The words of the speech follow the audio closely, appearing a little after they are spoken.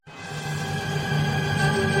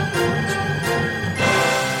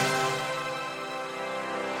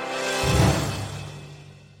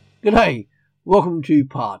G'day, welcome to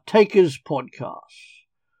Partakers Podcast.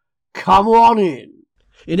 Come on in.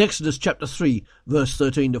 In Exodus chapter 3, verse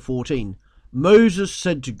 13 to 14, Moses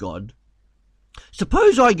said to God,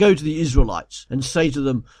 "Suppose I go to the Israelites and say to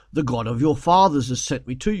them, 'The God of your fathers has sent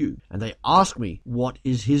me to you,' and they ask me, 'What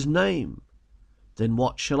is his name?' Then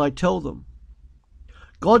what shall I tell them?"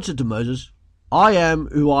 God said to Moses, "I am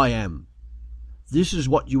who I am. This is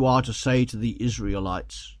what you are to say to the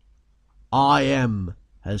Israelites. I am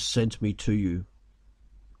has sent me to you."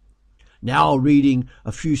 Now reading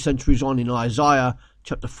a few centuries on in Isaiah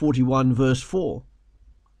chapter 41 verse 4.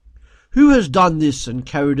 "Who has done this and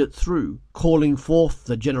carried it through, calling forth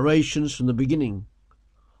the generations from the beginning?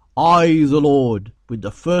 I, the Lord, with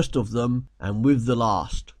the first of them and with the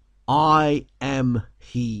last. I am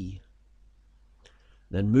he."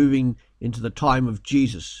 Then moving into the time of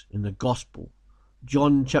Jesus in the Gospel,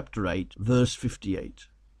 John chapter 8 verse 58.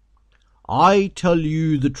 "I tell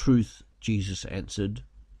you the truth," Jesus answered.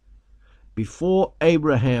 "Before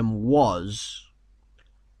Abraham was,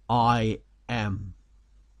 I am."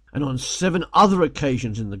 And on 7 other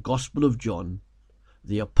occasions in the Gospel of John,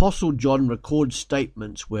 the Apostle John records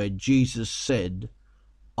statements where Jesus said,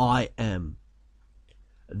 "I am."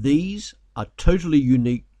 These are totally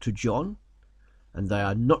unique to John, and they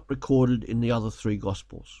are not recorded in the other 3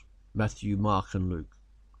 Gospels, Matthew, Mark, and Luke.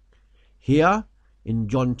 Here, in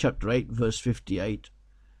John chapter 8, verse 58,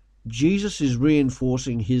 Jesus is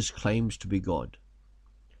reinforcing his claims to be God.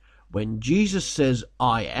 When Jesus says,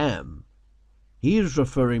 "I am," he is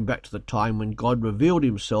referring back to the time when God revealed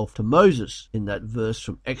himself to Moses in that verse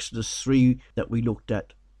from Exodus 3 that we looked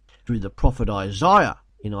at, through the prophet Isaiah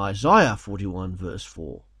in Isaiah 41 verse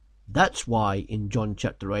 4. That's why in John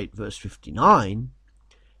chapter 8 verse 59,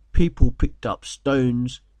 people picked up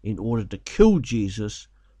stones in order to kill Jesus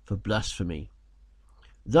for blasphemy.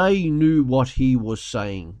 They knew what he was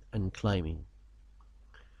saying and claiming.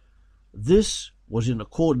 This was in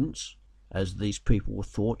accordance, as these people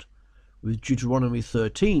thought, with Deuteronomy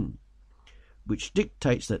 13, which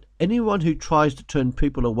dictates that anyone who tries to turn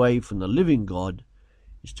people away from the living God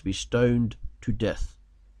is to be stoned to death.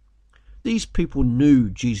 These people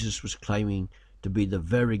knew Jesus was claiming to be the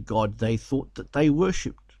very God they thought that they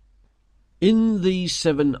worshipped. In these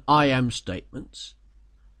 7 I am statements,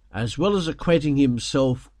 as well as equating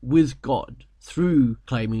himself with God through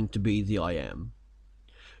claiming to be the I am,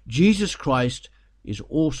 Jesus Christ is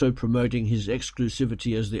also promoting his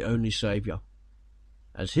exclusivity as the only Saviour.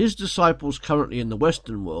 As his disciples currently in the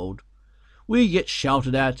Western world, we get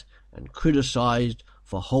shouted at and criticised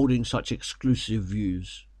for holding such exclusive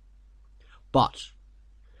views. But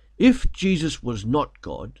if Jesus was not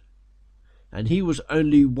God, and he was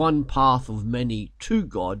only one path of many to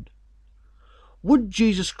God, would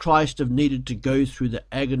Jesus Christ have needed to go through the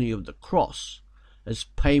agony of the cross as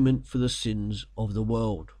payment for the sins of the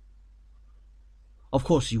world? Of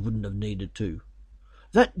course he wouldn't have needed to.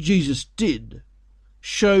 That Jesus did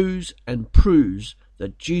shows and proves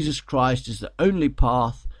that Jesus Christ is the only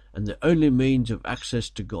path and the only means of access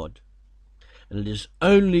to God. And it is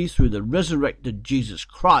only through the resurrected Jesus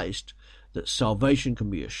Christ that salvation can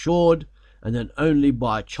be assured, and then only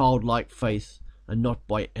by a childlike faith and not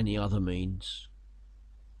by any other means.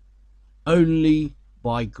 Only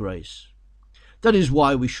by grace. That is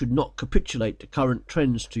why we should not capitulate to current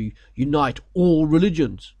trends to unite all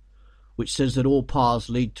religions, which says that all paths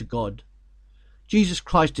lead to God. Jesus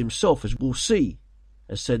Christ himself, as we'll see,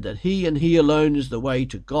 has said that he and he alone is the way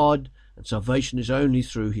to God, and salvation is only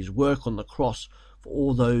through his work on the cross for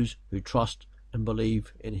all those who trust and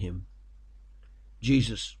believe in him.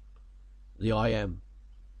 Jesus, the I am.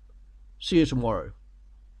 See you tomorrow.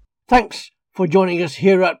 Thanks for joining us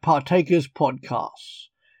here at Partakers Podcasts.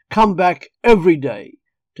 Come back every day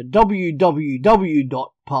to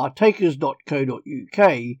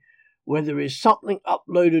www.partakers.co.uk, where there is something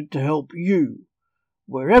uploaded to help you,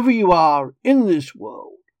 wherever you are in this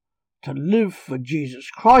world, to live for Jesus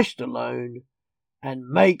Christ alone and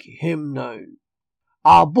make him known.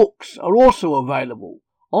 Our books are also available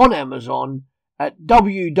on Amazon at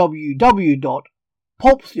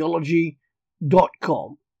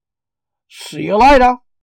www.pulptheology.com. See you later.